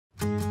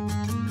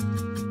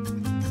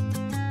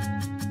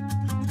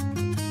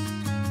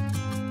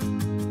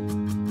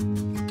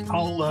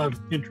I'll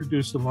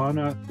introduce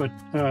Elauna, but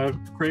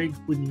Craig,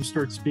 when you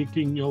start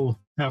speaking, you'll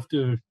have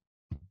to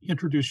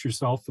introduce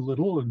yourself a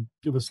little and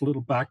give us a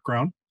little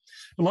background.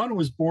 Elauna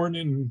was born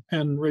in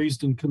and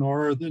raised in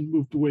Kenora, then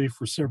moved away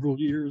for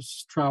several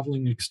years,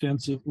 traveling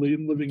extensively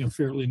and living a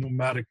fairly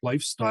nomadic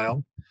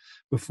lifestyle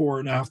before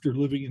and after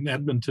living in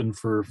Edmonton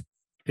for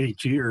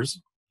 8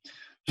 years.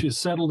 She has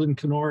settled in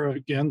Kenora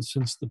again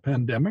since the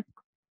pandemic.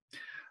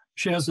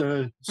 She has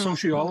a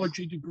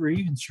sociology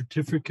degree and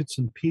certificates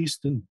in peace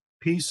and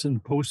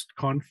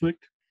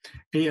post-conflict,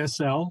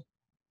 ASL,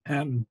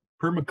 and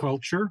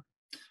permaculture.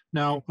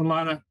 Now,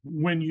 Elauna,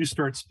 when you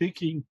start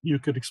speaking, you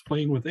could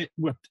explain what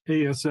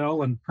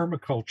ASL and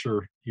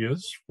permaculture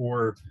is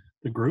for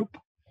the group.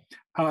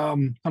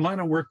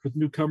 Elauna worked with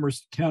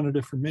newcomers to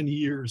Canada for many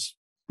years,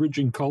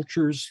 bridging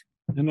cultures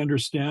and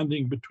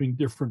understanding between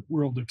different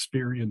world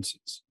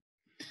experiences.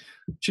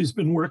 She's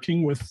been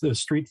working with the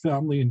Street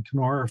family in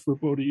Kenora for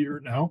about a year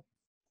now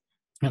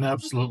and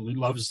absolutely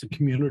loves the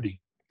community.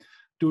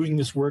 Doing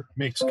this work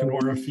makes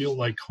Kenora feel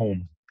like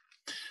home.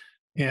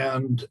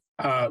 And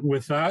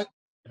with that,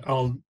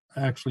 I'll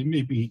actually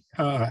maybe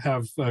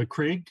have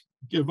Craig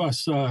give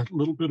us a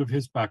little bit of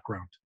his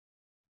background.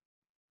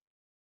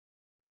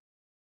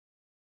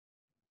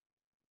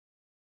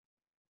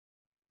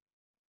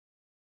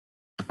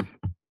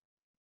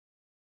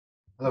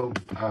 Hello,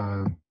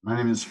 my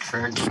name is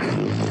Craig. I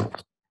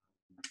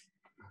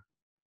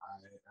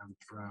am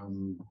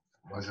from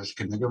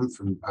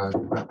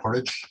from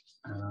Portage.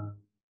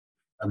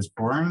 I was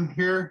born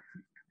here.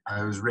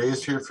 I was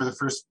raised here for the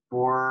first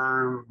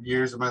 4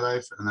 years of my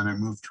life, and then I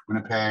moved to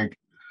Winnipeg.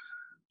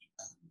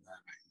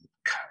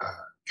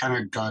 Kind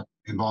of got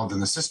involved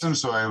in the system,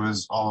 so I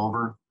was all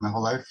over my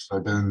whole life. So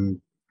I've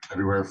been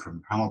everywhere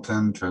from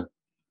Hamilton to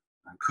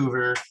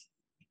Vancouver,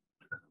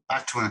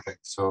 back to Winnipeg.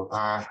 So,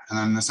 and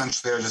then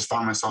essentially I just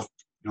found myself,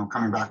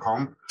 coming back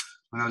home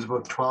when I was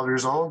about 12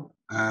 years old,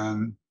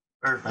 or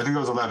I think I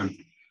was 11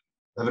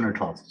 or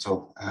 12.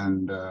 So,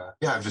 and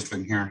yeah, I've just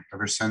been here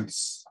ever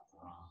since.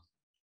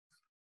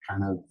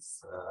 Kind of,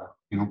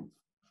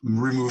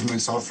 removed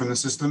myself from the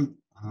system,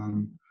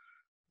 and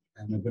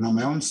I've been on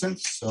my own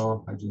since.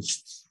 So I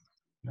just,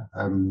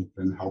 haven't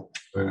been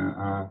helped.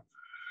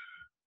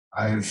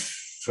 I've,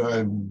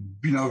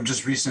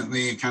 just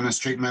recently kind of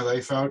straightened my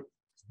life out.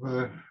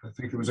 I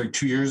think it was like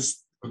 3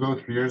 years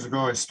ago,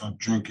 I stopped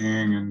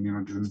drinking and,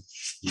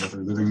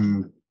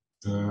 living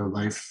the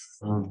life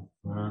of,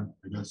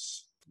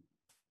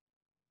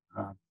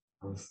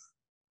 of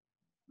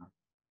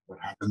what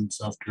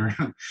happens after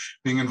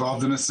being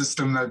involved in a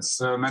system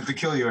that's meant to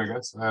kill you, I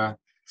guess. I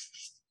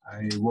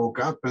woke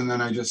up and then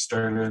I just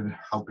started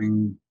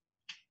helping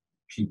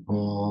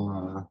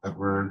people that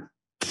were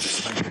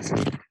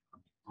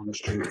on the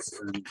streets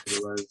and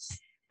realized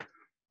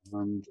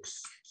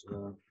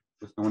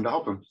just no one to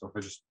help them. So I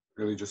just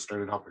really just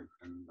started helping,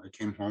 and I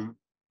came home.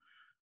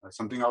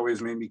 Something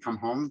always made me come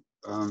home.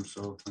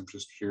 So I'm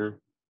just here.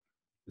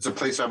 It's a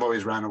place I've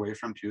always ran away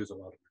from too, as a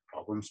lot of my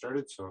problems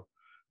started. So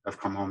I've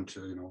come home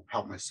to,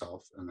 help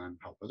myself and then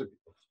help other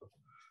people. So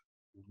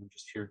I'm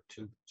just here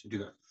to do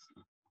that.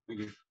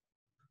 Thank you.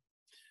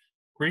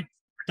 Great.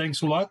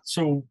 Thanks a lot.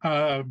 So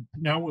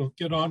now we'll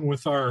get on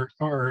with our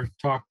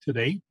talk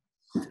today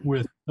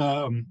with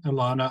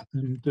Elauna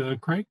and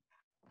Craig.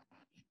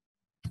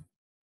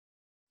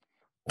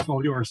 It's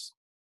all yours.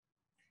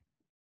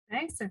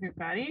 Thanks,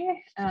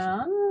 everybody.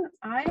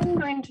 I'm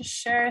going to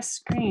share a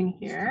screen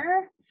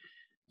here.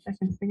 If I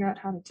can figure out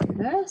how to do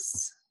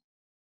this.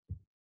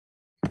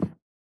 Does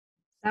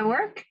that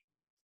work?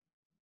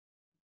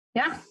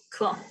 Yeah,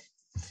 cool.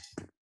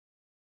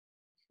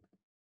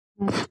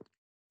 No.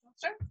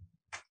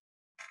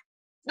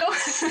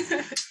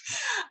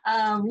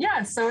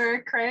 Yeah, so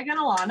we're Craig and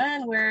Elauna,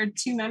 and we're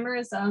two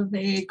members of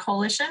a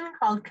coalition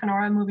called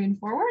Kenora Moving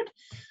Forward.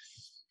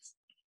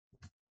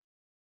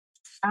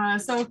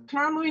 So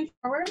Kenora Moving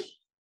Forward.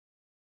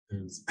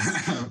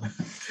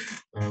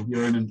 We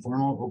are an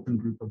informal, open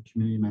group of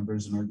community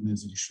members and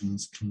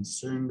organizations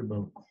concerned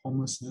about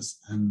homelessness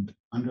and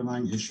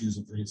underlying issues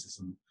of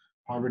racism,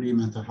 poverty,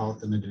 mental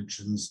health, and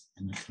addictions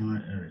in the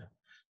Kenora area.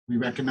 We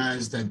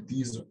recognize that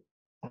these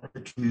are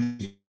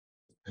communities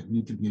that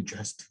need to be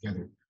addressed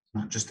together,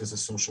 not just as a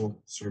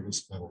social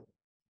service level.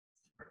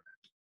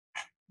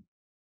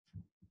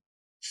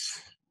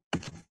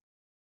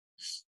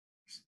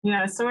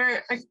 Yeah, so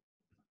we're a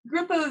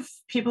group of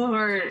people who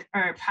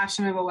are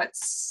passionate about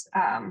what's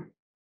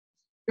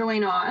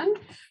going on,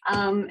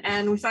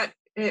 and we thought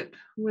it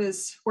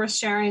was worth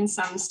sharing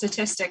some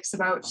statistics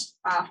about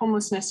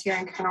homelessness here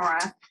in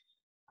Kenora.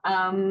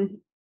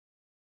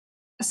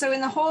 So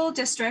in the whole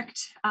district,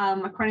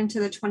 according to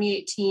the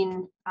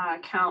 2018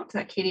 count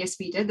that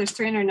KDSB did, there's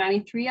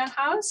 393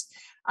 unhoused.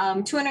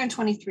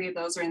 223 of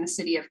those are in the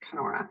city of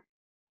Kenora.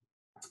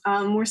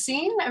 We're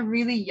seeing a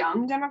really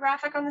young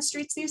demographic on the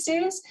streets these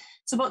days.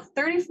 So about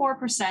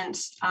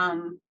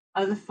 34%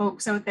 of the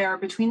folks out there are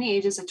between the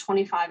ages of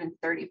 25 and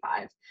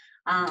 35.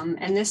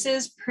 And this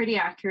is pretty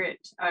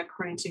accurate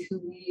according to who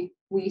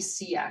we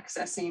see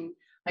accessing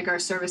like our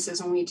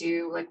services when we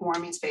do like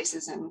warming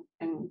spaces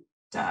and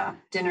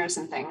dinners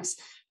and things.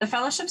 The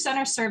Fellowship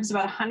Center serves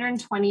about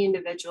 120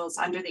 individuals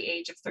under the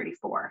age of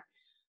 34.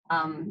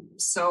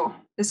 So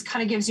this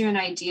kind of gives you an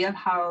idea of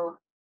how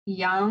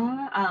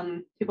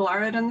young people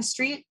are out on the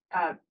street,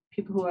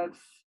 people who have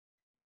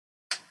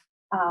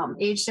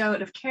aged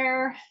out of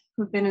care,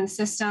 who've been in the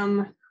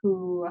system,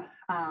 who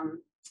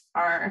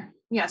are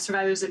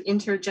survivors of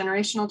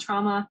intergenerational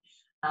trauma,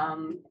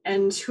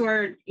 and who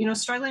are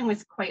struggling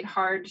with quite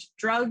hard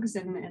drugs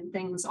and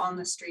things on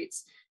the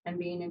streets and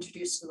being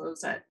introduced to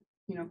those at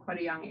quite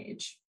a young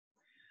age.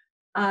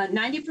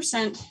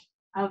 90%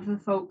 of the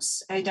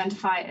folks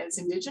identify as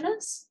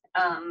Indigenous.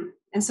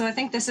 And so I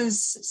think this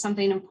is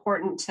something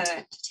important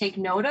to take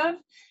note of,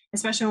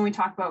 especially when we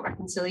talk about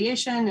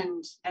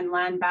reconciliation and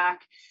land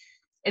back.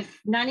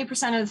 If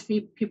 90% of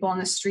the people on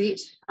the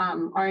street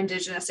are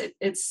Indigenous,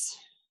 it's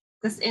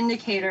this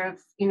indicator of,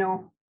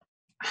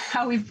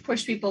 how we've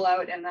pushed people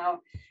out and how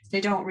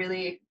they don't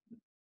really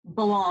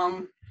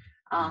belong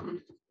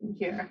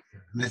here.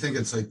 And I think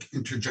it's like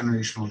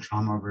intergenerational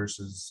trauma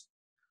versus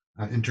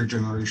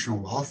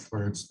intergenerational wealth,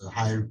 where it's the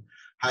high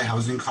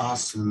housing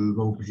costs and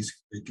low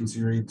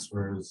vacancy rates,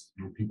 whereas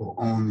people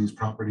own these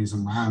properties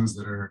and lands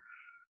that are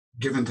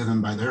given to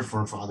them by their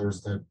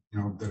forefathers that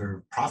that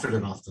are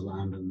profited off the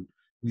land, and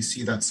we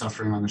see that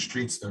suffering on the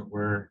streets that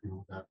where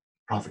that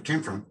profit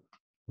came from.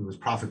 It was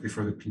profit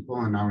before the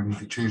people, and now we need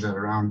to change that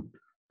around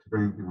to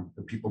bring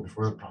the people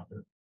before the profit.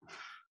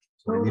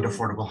 So we need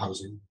affordable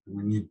housing, and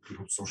we need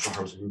social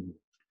housing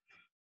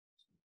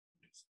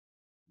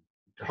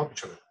to help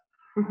each other.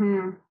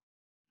 Mm-hmm.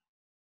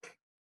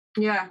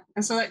 Yeah,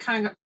 and so that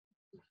kind of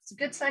it's a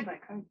good segue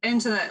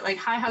into the like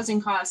high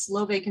housing costs,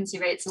 low vacancy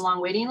rates, and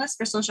long waiting lists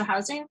for social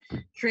housing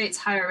creates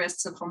higher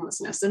risks of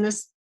homelessness. And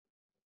this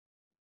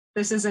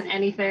isn't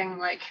anything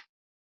like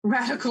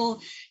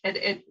radical.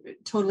 It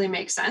totally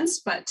makes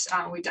sense, but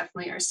we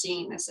definitely are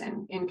seeing this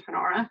in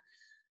Kenora.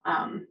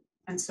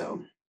 And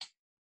so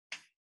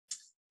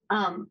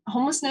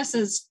homelessness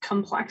is a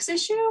complex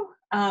issue.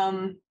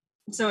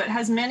 So it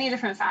has many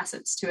different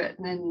facets to it,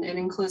 and it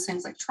includes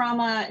things like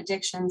trauma,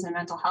 addictions, and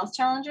mental health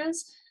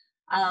challenges.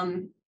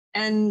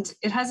 And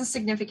it has a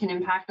significant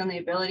impact on the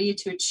ability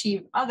to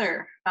achieve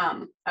other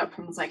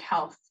outcomes like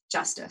health,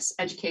 justice,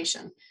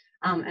 education,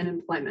 and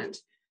employment.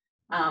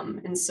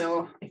 And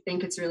so I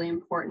think it's really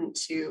important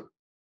to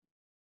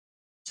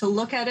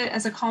look at it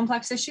as a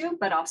complex issue,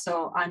 but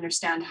also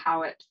understand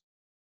how it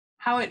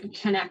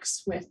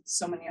connects with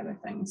so many other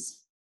things.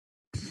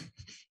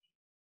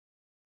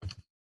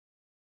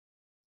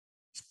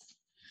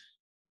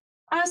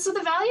 So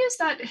the values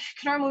that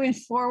Kenora Moving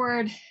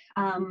Forward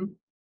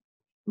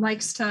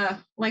likes to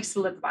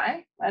live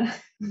by,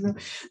 the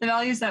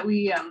values that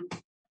we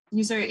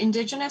use are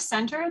Indigenous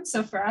centered.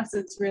 So for us,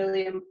 it's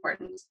really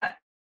important that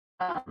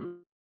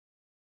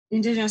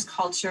Indigenous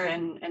culture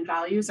and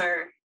values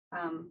are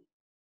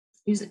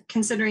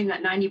considering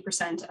that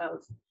 90%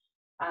 of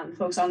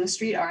folks on the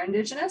street are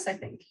Indigenous. I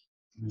think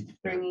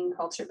bringing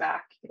culture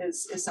back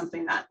is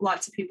something that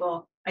lots of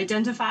people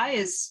identify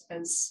as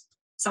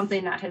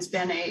something that has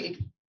been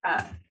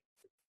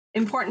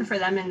important for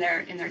them in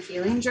their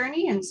healing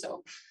journey, and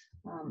so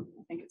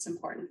I think it's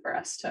important for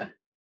us to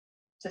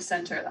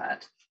center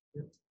that.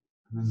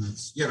 And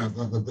that's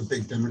the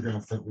big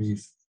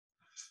demographic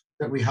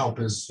that we help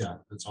is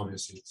it's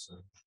obviously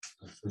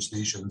First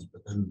Nations,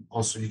 but then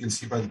also you can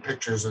see by the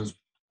pictures as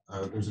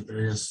there's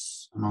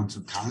various amounts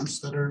of talents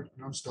that are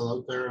still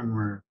out there,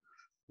 and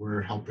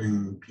we're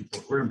helping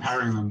people, we're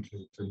empowering them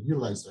to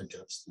utilize their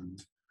gifts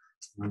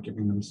and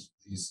giving them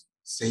these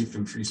safe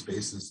and free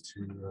spaces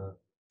to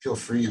feel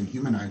free and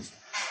humanized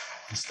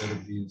instead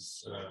of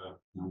these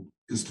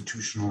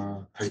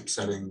institutional type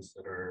settings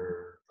that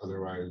are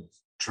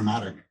otherwise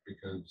traumatic,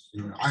 because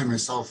I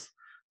myself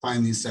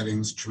find these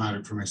settings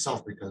traumatic for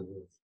myself because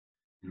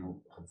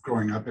of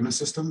growing up in a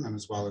system, and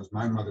as well as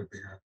my mother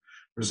being a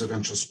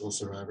residential school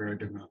survivor. I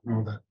did not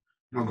know that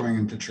going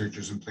into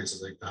churches and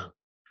places like that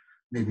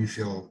made me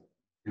feel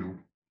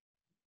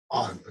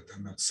odd, but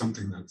then that's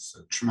something that's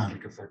a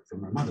traumatic effect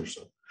from my mother.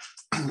 So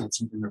that's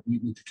something that we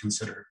need to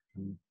consider,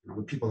 and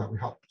the people that we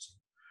help. So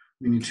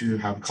we need to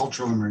have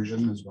cultural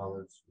immersion as well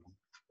as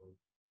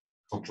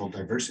cultural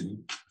diversity.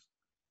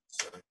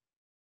 So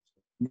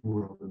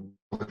we're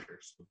here,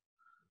 so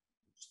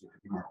just need to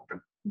be more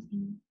open.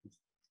 Mm-hmm.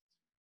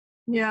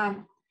 Yeah,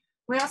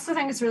 we also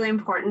think it's really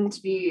important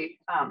to be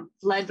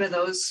led by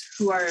those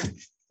who are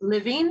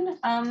living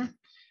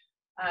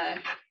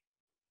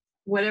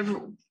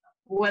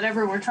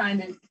whatever we're trying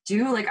to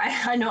do. Like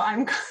I know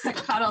I'm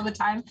caught all the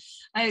time.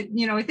 I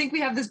think we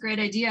have this great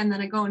idea, and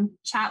then I go and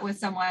chat with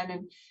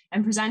someone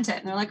and present it,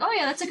 and they're like, oh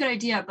yeah, that's a good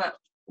idea, but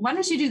why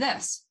don't you do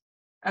this?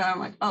 And I'm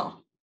like,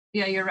 oh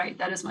yeah, you're right,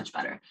 that is much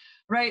better,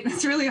 right?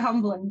 It's really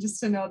humbling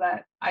just to know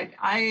that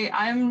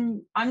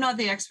I'm not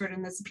the expert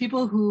in this.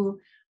 People who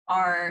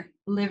are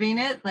living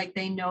it, like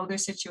they know their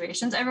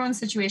situations. Everyone's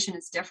situation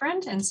is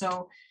different, and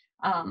so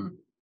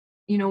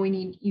we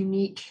need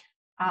unique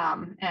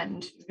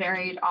and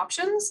varied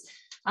options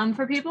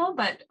for people,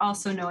 but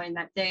also knowing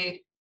that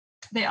they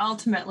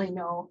ultimately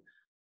know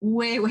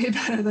way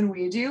better than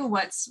we do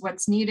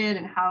what's needed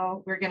and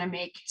how we're going to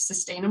make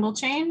sustainable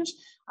change,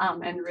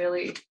 and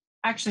really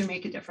actually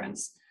make a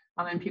difference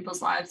in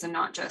people's lives, and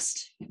not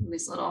just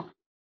these little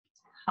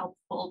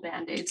helpful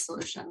band-aid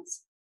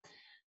solutions.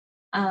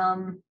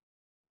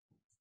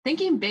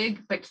 Thinking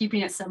big but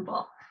keeping it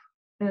simple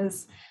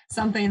is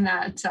something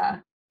that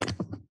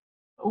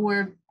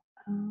we're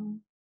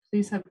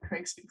please have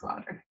Craig speak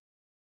louder.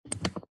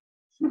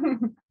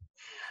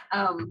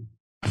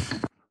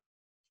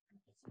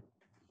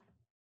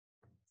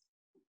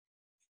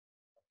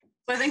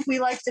 So I think we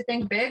like to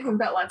think big. We've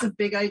got lots of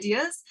big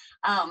ideas,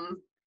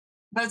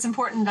 but it's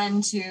important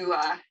then to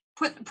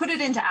put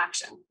it into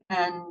action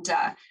and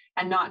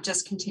not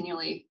just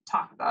continually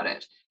talk about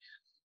it.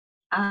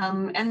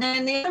 And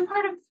then the other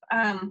part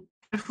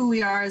of who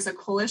we are as a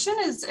coalition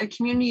is a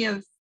community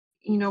of,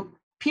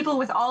 people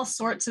with all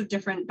sorts of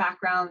different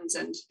backgrounds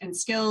and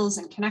skills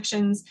and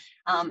connections,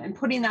 and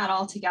putting that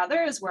all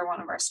together is where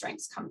one of our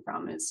strengths come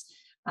from, is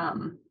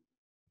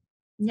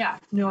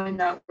knowing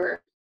that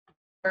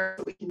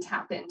we can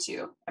tap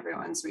into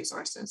everyone's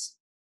resources.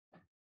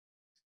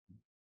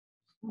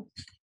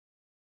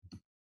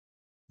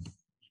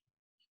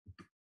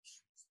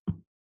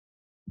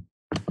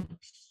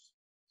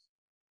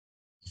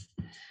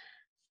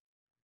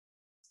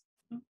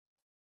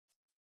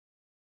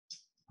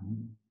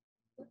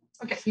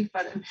 Okay, keep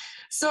button.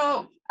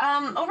 So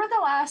over the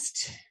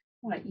last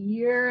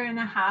year and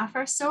a half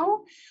or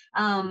so,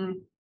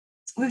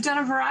 we've done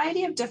a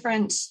variety of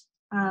different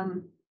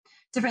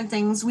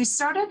things. We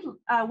started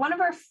one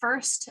of our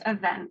first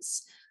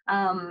events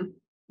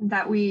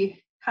that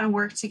we kind of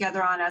worked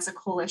together on as a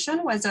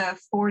coalition was a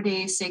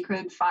 4-day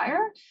sacred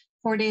fire,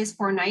 4 days,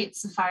 4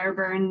 nights, the fire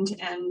burned.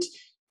 And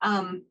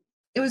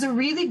it was a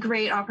really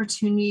great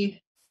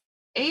opportunity,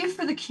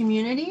 for the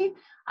community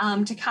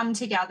to come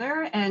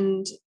together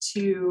and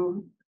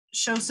to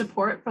show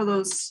support for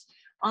those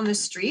on the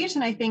street.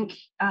 And I think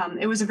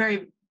it was a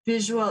very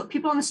visual,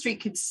 people on the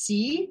street could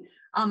see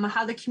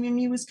how the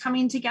community was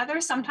coming together.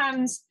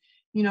 Sometimes,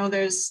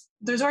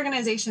 there's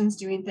organizations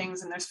doing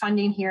things and there's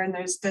funding here and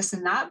there's this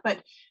and that,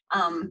 but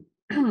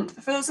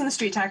for those on the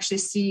street to actually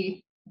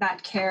see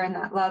that care and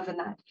that love and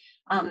that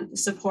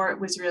support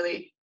was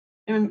really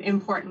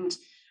important.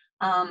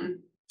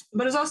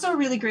 But it was also a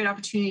really great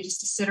opportunity just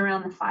to sit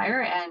around the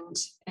fire and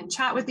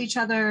chat with each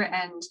other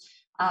and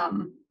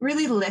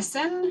really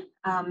listen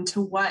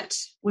to what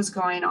was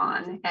going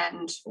on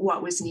and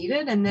what was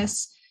needed. And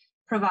this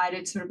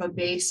provided sort of a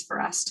base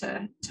for us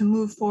to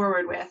move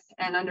forward with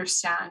and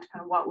understand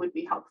kind of what would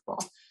be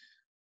helpful.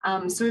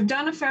 So we've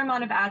done a fair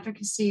amount of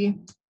advocacy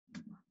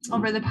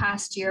over the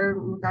past year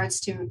in regards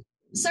to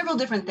several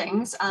different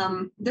things.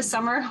 This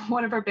summer,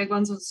 one of our big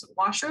ones was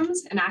washrooms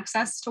and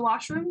access to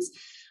washrooms.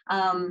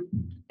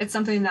 It's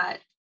something that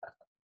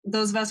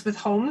those of us with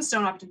homes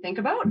don't often think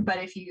about, but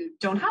if you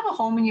don't have a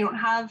home and you don't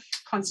have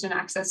constant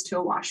access to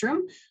a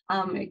washroom,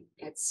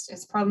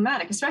 it's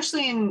problematic,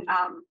 especially in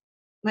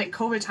like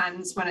COVID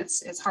times when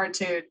it's hard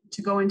to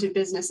go into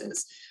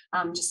businesses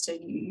just to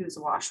use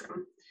a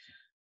washroom.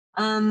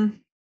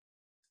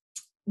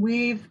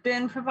 We've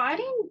been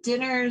providing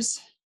dinners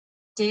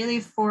daily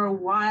for a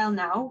while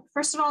now,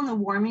 first of all in the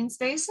warming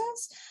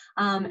spaces,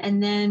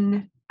 and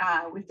then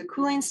with the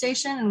cooling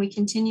station, and we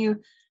continue.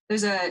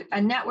 There's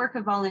a network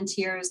of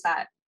volunteers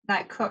that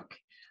cook.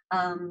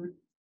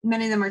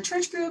 Many of them are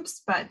church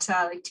groups, but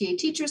like TA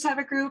teachers have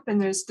a group,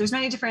 and there's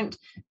many different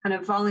kind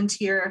of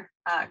volunteer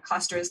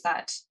clusters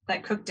that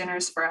cook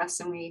dinners for us,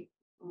 and we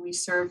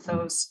serve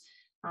those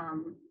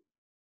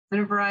in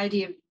a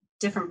variety of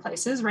different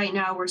places. Right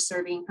now, we're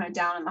serving kind of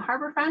down on the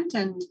harbor front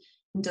and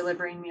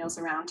delivering meals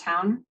around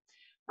town.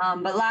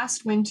 But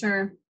last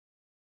winter,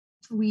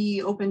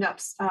 we opened up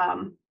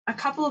a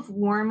couple of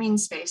warming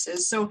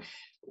spaces. So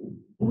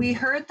we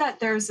heard that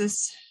there's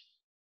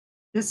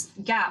this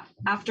gap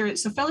after,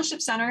 so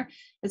Fellowship Center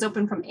is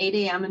open from 8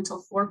 a.m. until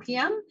 4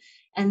 p.m.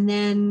 And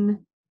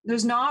then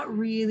there's not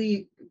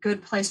really a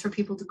good place for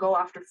people to go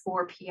after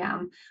 4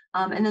 p.m.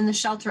 And then the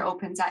shelter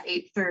opens at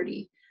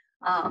 8:30.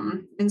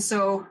 And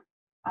so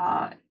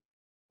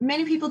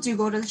many people do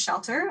go to the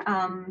shelter.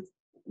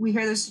 We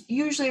hear there's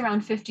usually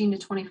around 15 to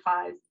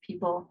 25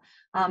 people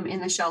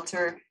in the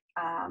shelter.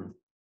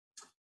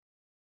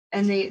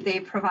 And they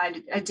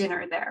provide a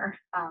dinner there.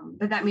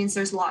 But that means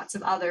there's lots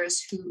of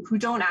others who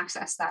don't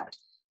access that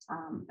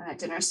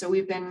dinner. So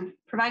we've been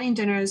providing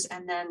dinners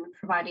and then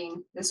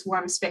providing this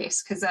warm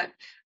space, because that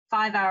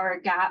 5-hour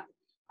gap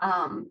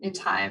in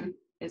time,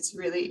 it's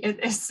really,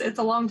 it's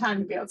a long time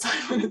to be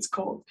outside when it's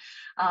cold.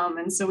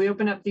 And so we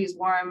open up these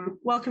warm,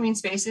 welcoming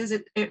spaces.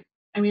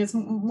 It's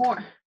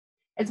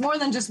more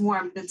than just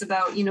warmth. It's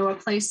about, a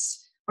place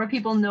where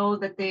people know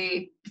that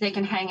they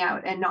can hang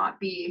out and not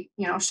be,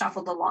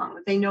 shuffled along,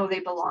 that they know they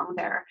belong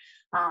there,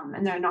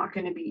 and they're not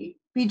going to be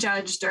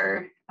judged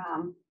or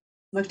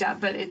looked at.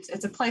 But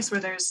it's a place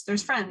where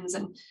there's friends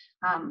and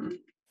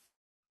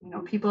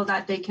people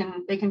that they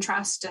can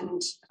trust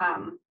and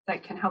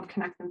that can help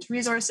connect them to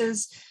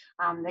resources.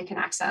 They can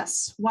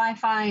access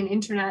Wi-Fi and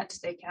internet.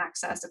 They can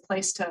access a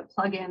place to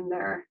plug in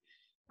their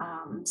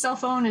cell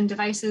phone and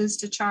devices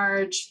to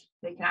charge.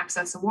 They can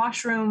access a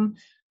washroom,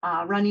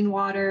 running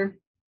water.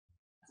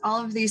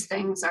 All of these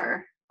things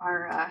are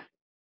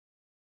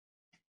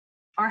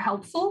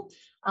helpful,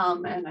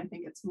 and I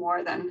think it's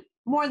more than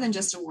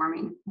just a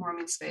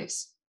warming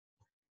space.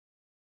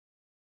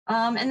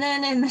 And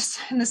then in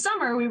the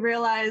summer, we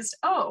realized,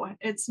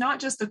 it's not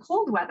just the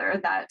cold weather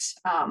that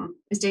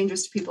is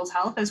dangerous to people's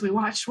health. As we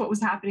watched what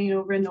was happening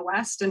over in the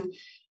West and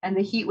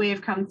the heat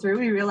wave come through,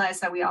 we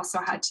realized that we also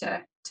had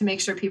to make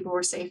sure people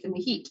were safe in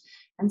the heat.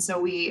 And so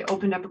we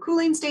opened up a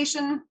cooling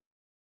station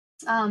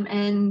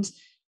and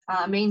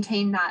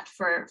maintained that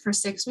for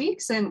 6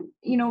 weeks. And,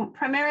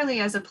 primarily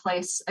as a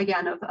place,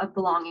 again, of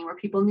belonging, where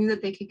people knew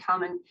that they could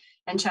come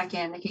and check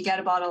in, they could get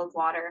a bottle of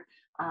water,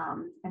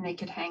 and they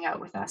could hang out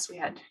with us. We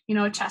had,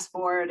 a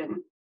chessboard and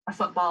a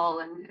football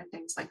and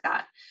things like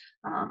that.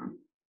 And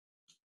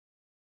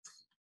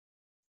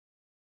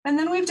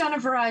then we've done a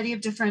variety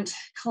of different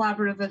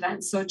collaborative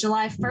events. So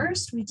July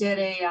 1st, we did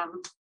a,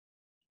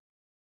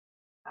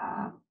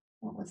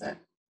 what was it?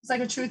 It's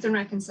like a truth and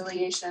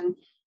reconciliation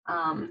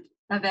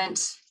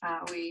event.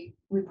 We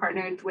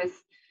partnered with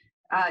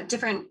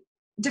different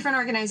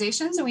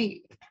organizations, and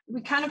we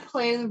kind of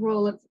play the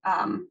role of,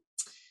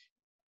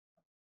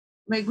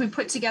 we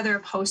put together a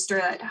poster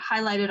that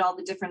highlighted all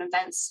the different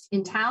events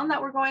in town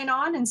that were going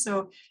on. And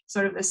so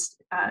sort of this,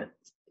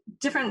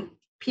 different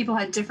people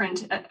had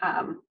different,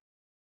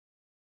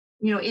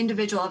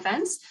 individual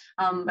events,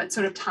 but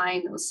sort of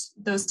tying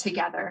those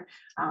together.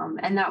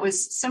 And that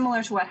was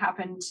similar to what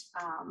happened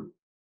a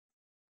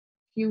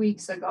few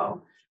weeks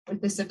ago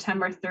with the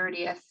September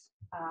 30th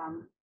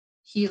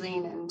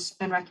healing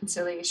and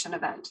reconciliation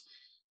event.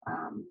 Do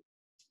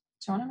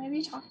you want to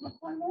maybe talk about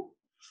that?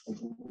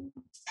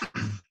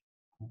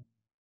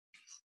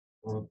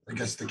 Well, I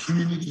guess the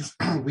community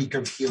week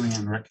of healing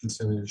and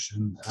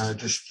reconciliation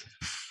just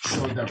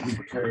showed that we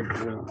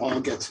could all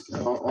get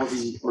together, all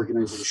the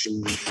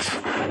organizations,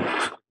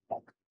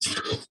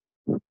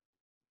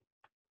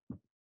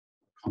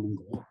 common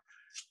goal.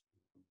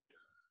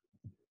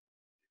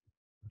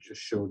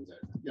 Just showed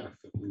that,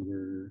 that we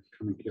were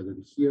coming together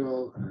to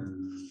heal,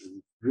 and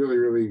really,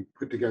 really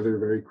put together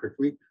very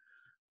quickly.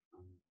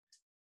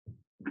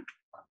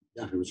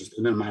 It was just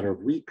in a matter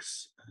of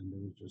weeks, and it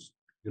was just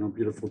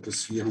beautiful to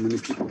see how many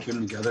people came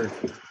together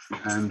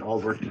and all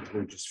worked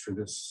together just for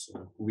this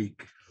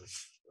week of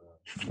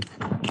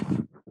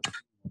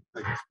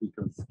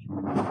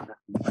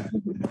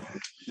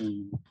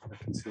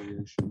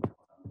reconciliation.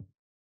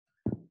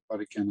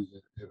 But again,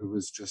 it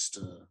was just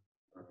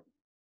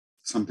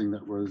something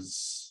that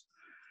was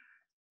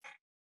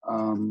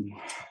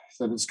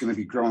that it's going to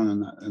be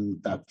growing,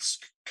 and that's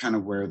kind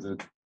of where the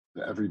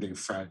everyday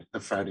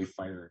Friday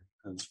fire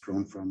has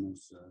grown from.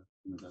 Is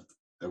that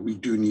we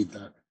do need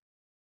that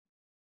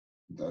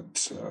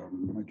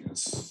I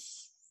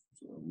guess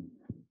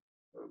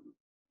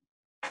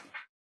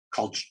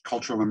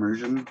cultural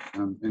immersion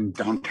in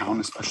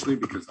downtown, especially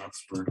because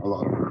that's where a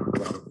lot of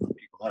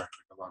people are.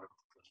 A lot of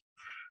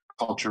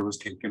culture was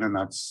taken, and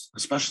that's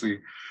especially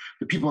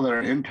the people that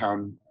are in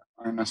town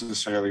aren't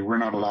necessarily, we're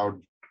not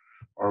allowed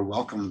or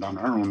welcomed on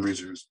our own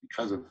reserves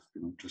because of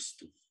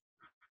just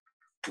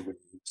the way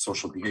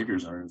social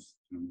behaviors are.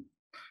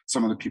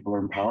 Some of the people are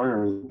in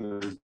power,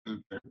 or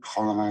they're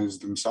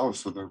colonized themselves,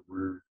 so that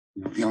we're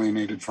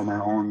alienated from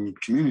our own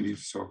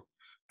communities. So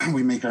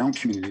we make our own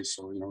communities.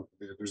 So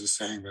there's a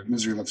saying that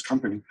misery loves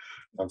company.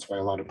 That's why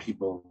a lot of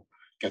people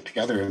get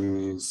together in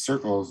these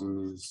circles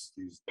and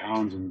these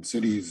towns and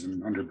cities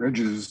and under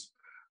bridges,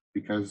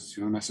 because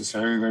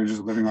necessarily they're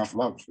just living off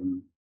love,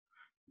 and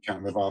you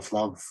can't live off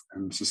love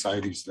in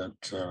societies that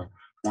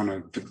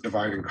want to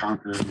divide and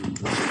conquer. And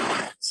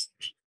that's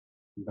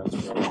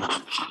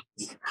what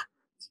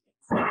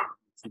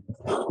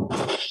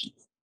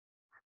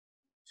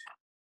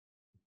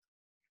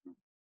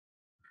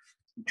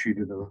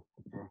treated a little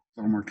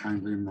more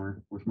kindly and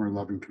with more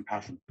loving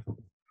compassion.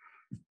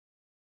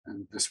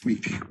 And this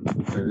week,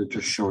 it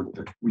just showed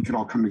that we could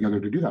all come together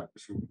to do that.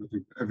 So I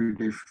think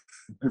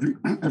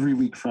every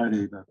week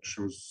Friday, that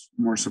shows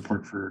more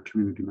support for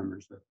community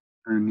members that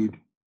are in need.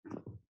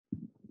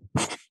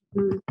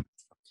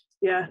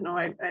 Yeah, no,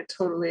 I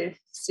totally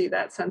see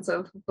that sense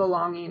of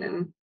belonging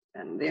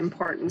and the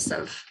importance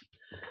of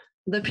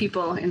the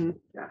people in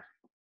the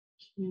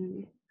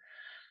community.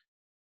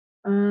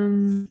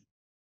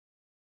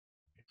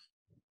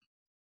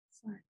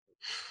 Sorry.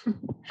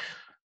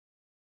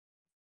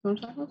 Want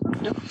to talk about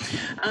that?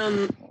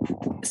 No.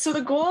 So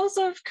the goals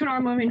of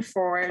Kenora Moving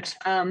Forward,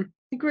 I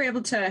think we're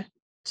able to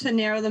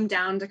narrow them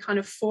down to kind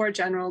of 4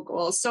 general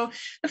goals. So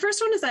the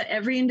first one is that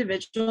every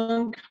individual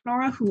in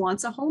Kenora who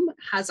wants a home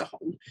has a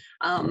home.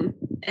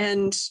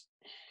 And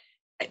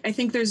I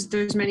think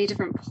there's many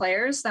different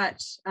players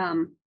that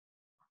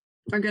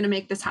are going to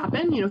make this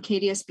happen.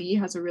 KDSB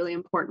has a really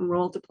important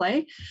role to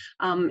play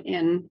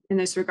in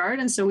this regard.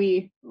 And so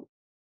we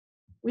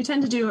we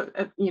tend to do,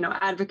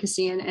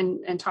 advocacy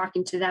and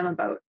talking to them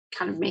about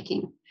kind of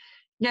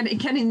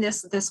getting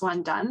this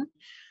one done.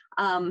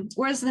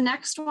 Whereas the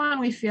next one,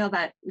 we feel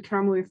that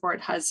Kenora Moving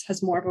Forward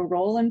has more of a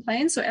role in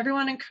playing. So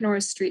everyone in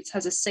Kenora streets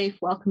has a safe,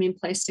 welcoming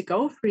place to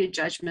go, free of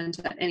judgment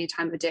at any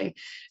time of day.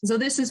 So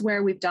this is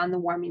where we've done the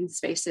warming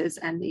spaces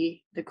and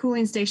the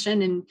cooling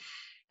station,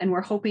 and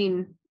we're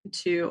hoping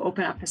to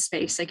open up a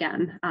space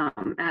again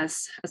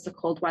as the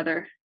cold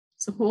weather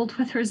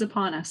is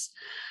upon us.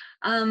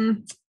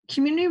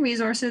 Community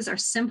resources are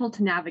simple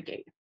to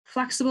navigate,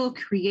 flexible,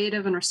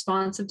 creative, and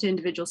responsive to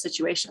individual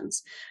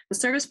situations. The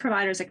service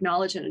providers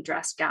acknowledge and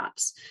address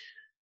gaps.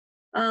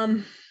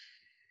 I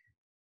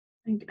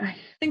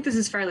think this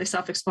is fairly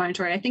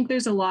self-explanatory. I think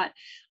there's a lot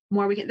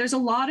more there's a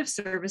lot of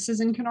services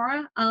in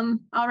Kenora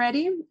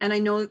already, and I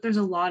know that there's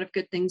a lot of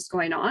good things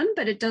going on,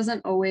 but it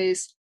doesn't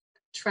always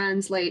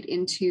translate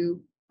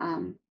into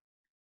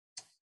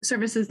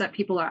services that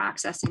people are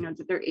accessing or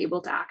that they're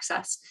able to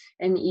access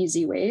in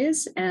easy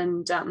ways.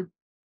 And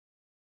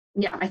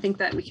I think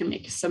that we can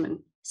make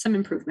some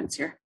improvements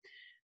here.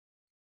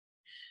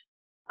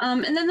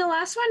 And then the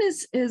last one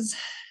is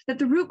that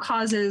the root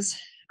causes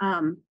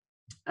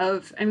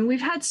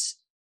we've had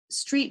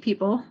street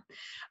people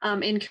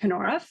in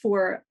Kenora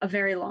for a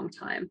very long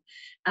time.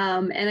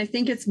 And I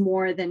think it's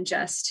more than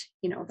just,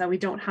 that we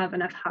don't have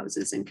enough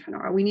houses in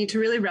Kenora. We need to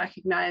really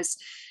recognize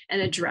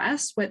and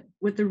address what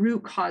the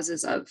root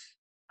causes of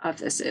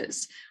this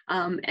is.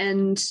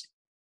 And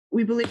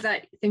we believe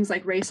that things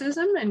like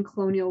racism and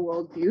colonial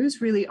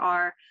worldviews really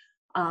are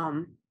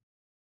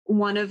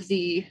one of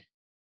the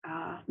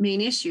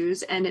main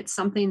issues. And it's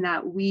something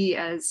that we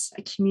as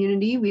a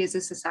community, we as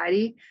a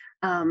society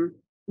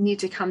need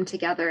to come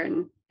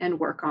together and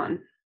work on.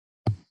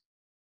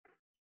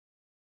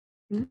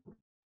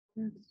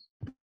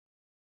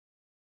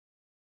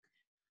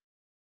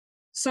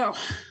 So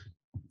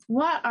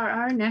what are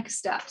our next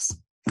steps?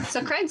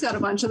 So Craig's got a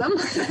bunch of them.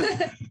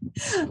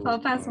 I'll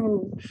pass them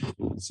over.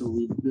 So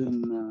we've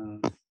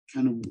been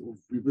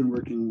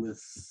working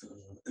with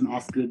an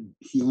off-grid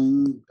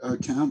healing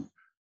camp.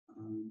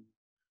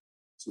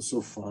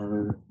 So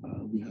far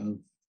we have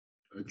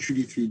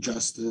Treaty 3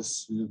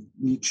 Justice, we have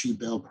Nietzsche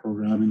Bail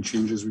Program and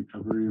Changes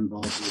Recovery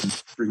involved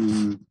with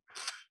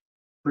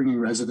bringing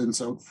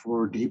residents out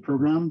for day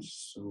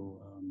programs. So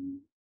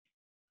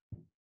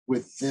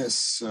with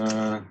this,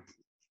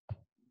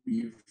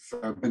 we've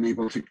been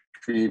able to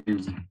create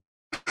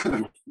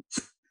something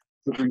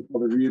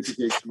called a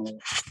reintegrational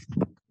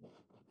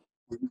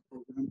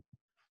program.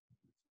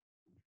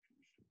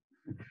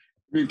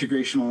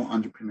 Reintegrational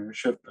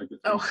entrepreneurship, I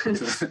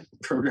guess,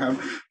 program,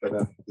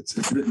 but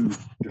it's written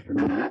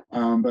differently.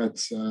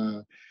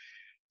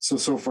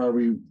 So far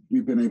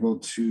we've been able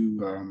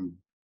to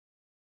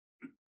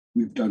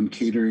we've done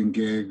catering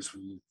gigs,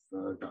 we've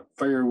got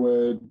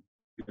firewood,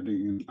 we're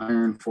doing an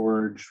iron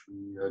forge,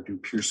 we do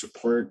peer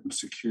support and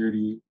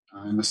security.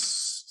 In the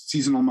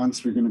seasonal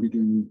months, we're going to be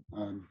doing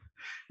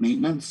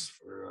maintenance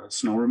for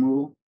snow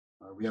removal.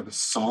 We have a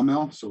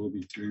sawmill, so we'll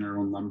be doing our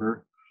own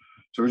lumber.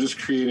 So we're just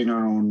creating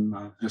our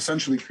own,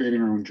 essentially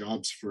creating our own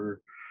jobs for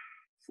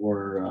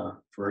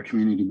our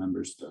community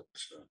members that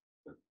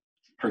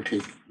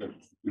partake, that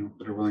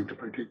are willing to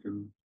partake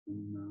in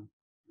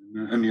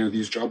any of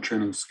these job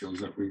training skills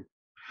that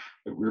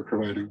we're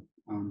providing.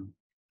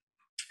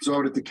 So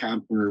out at the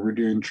camp, we're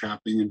doing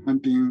trapping and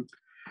hunting.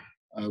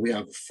 We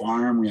have a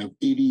farm. We have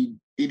 80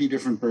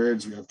 different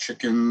birds. We have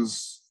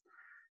chickens,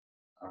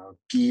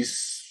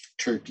 geese,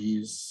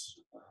 turkeys.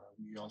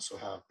 We also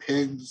have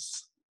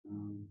pigs.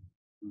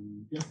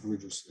 We're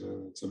just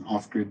it's an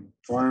off-grid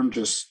farm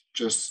just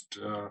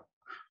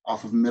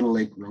off of Middle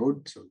Lake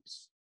Road, so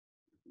it's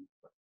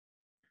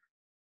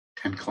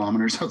 10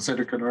 kilometers outside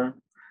of Kenora,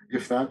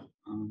 if that.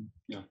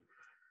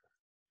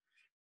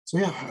 So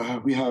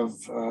we have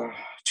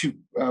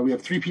we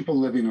have 3 people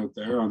living out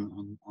there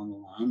on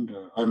the land.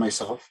 I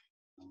myself.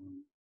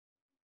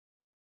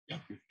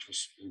 We've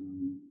just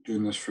been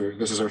doing this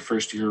this is our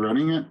first year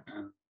running it,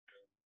 and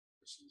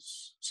this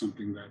is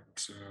something that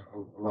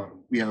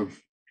we have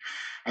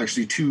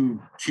actually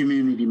 2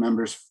 community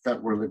members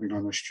that were living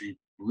on the street,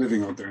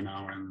 living out there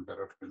now, and that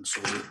have been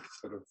sober,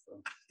 that have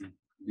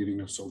leading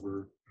a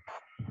sober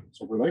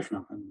life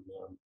now. And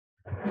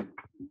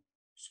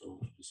so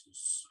this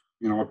is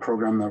a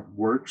program that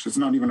works. It's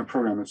not even a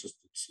program. It's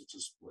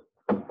just what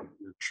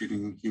we're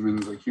treating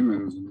humans like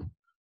humans, and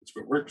it's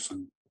what works.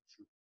 And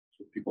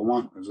what people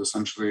want is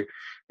essentially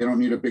they don't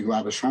need a big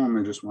lavish home.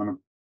 They just want a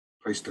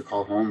place to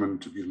call home and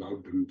to be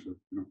loved and to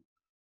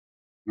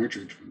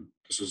nurtured. And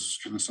this is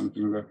kind of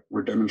something that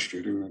we're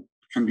demonstrating that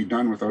can be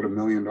done without $1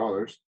 million.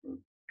 We're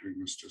doing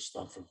this just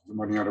off of the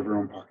money out of our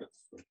own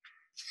pockets.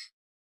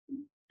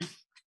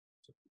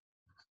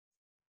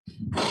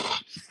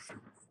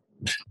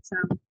 So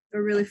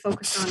we're really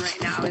focused on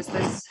right now is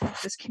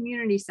this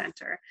community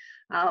center,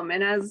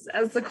 and as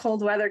the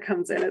cold weather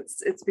comes in,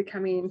 it's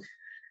becoming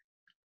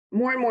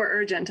more and more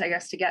urgent, I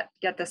guess, to get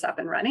this up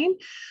and running.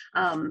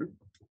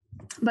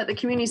 But the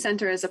community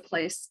center is a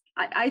place,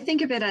 I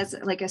think of it as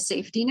like a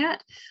safety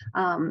net.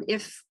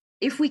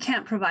 If we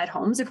can't provide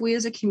homes, if we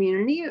as a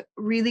community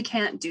really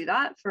can't do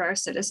that for our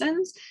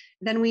citizens,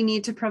 then we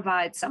need to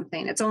provide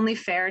something. It's only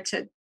fair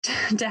to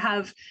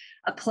have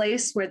a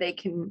place where they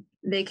can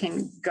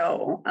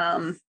go.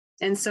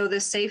 And so the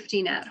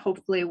safety net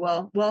hopefully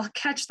will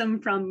catch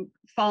them from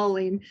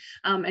falling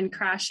and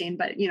crashing,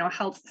 but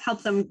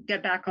help them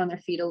get back on their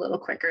feet a little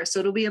quicker. So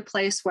it'll be a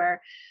place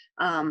where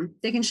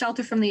they can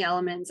shelter from the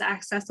elements,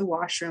 access a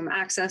washroom,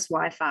 access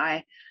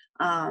Wi-Fi,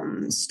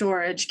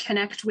 storage,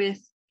 connect with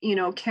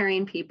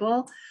caring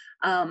people,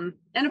 and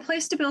a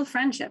place to build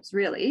friendships.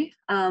 Really,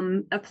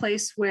 a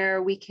place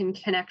where we can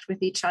connect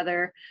with each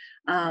other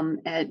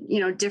at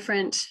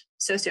different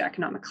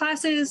socioeconomic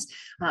classes,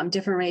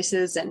 different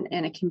races, and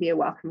it can be a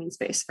welcoming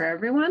space for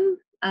everyone.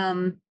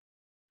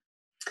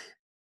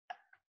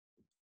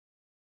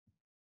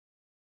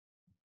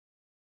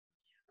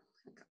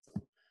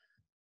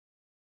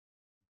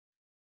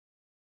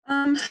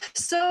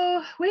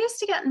 So ways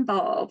to get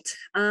involved.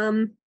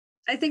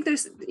 I think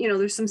there's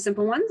some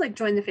simple ones like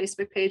join the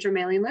Facebook page or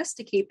mailing list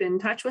to keep in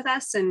touch with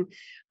us, and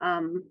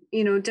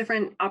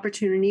different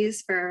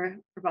opportunities for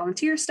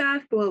volunteer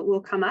staff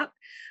will come up.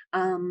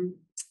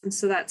 And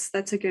so that's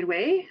a good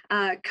way.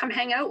 Come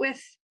hang out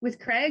with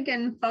Craig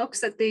and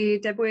folks at the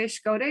Debwe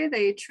Shkode,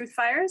 the Truth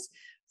Fires,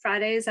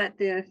 Fridays at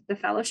the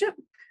fellowship.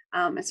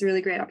 It's a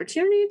really great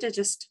opportunity to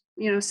just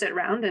sit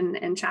around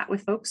and chat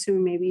with folks who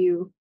maybe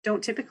you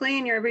don't typically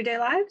in your everyday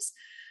lives.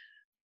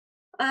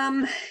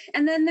 And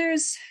then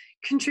there's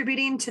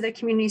contributing to the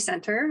community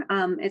center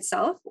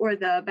itself, or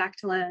the Back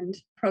to Land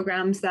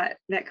programs that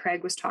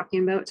Craig was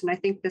talking about. And I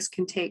think this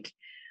can take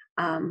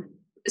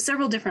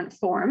several different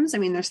forms. I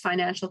mean, there's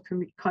financial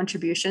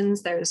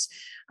contributions. There's,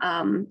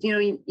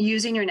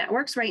 using your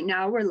networks. Right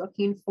now, we're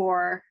looking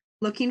for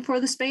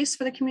the space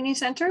for the community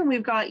center.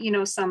 We've got,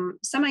 some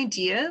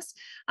ideas.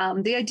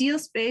 The ideal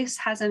space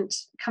hasn't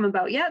come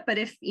about yet, but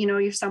if,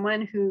 you're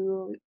someone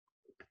who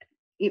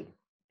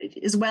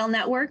is well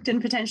networked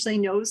and potentially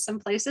knows some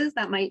places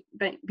that might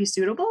be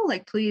suitable,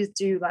 like, please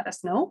do let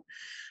us know.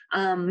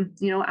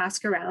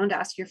 Ask around,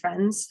 ask your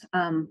friends.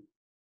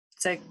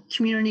 It's a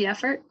community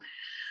effort.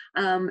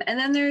 And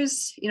then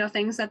there's,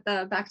 things that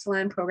the Back to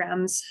Land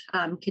programs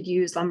could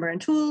use lumber and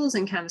tools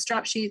and canvas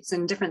drop sheets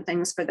and different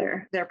things for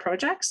their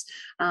projects.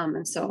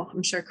 And so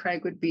I'm sure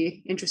Craig would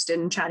be interested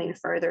in chatting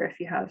further if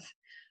you have,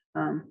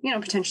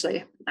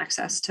 potentially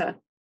access to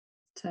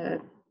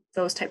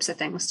those types of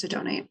things to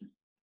donate.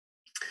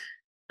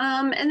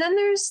 And then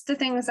there's the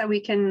things that we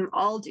can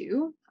all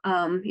do,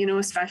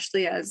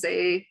 especially as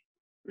a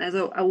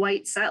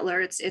white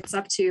settler. It's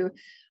up to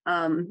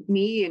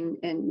me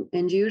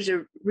and you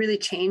to really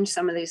change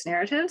some of these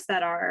narratives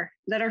that are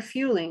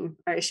fueling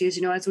our issues.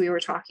 As we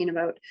were talking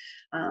about,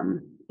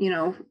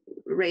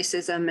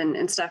 racism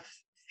and stuff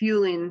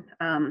fueling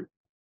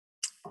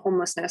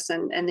homelessness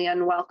and the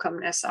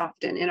unwelcomeness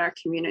often in our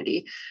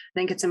community. I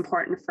think it's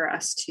important for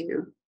us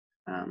to.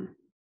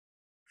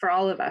 For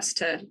all of us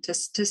to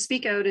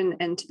speak out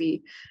and to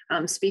be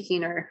speaking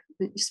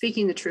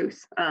the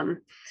truth. And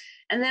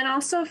then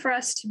also for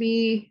us to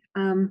be,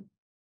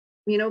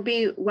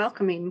 be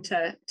welcoming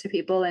to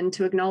people and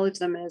to acknowledge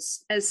them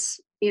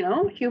as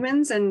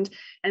humans and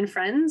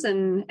friends,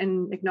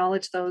 and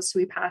acknowledge those who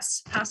we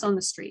pass on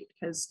the street,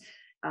 because,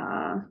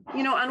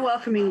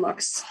 unwelcoming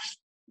looks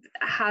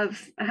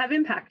have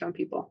impact on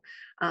people.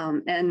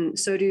 And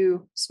so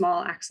do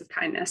small acts of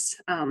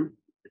kindness.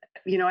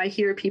 I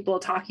hear people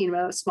talking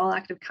about a small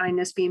act of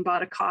kindness, being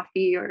bought a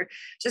coffee or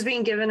just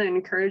being given an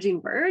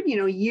encouraging word,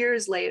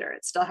 years later,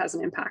 it still has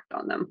an impact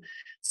on them.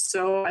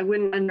 So I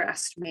wouldn't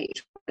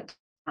underestimate what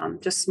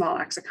just small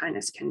acts of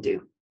kindness can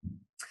do.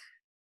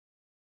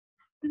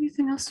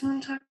 Anything else you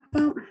want to talk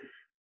about?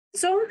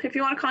 So if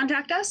you want to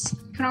contact us,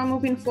 Kenora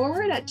Moving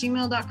Forward at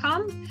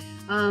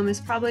gmail.com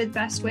is probably the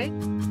best way.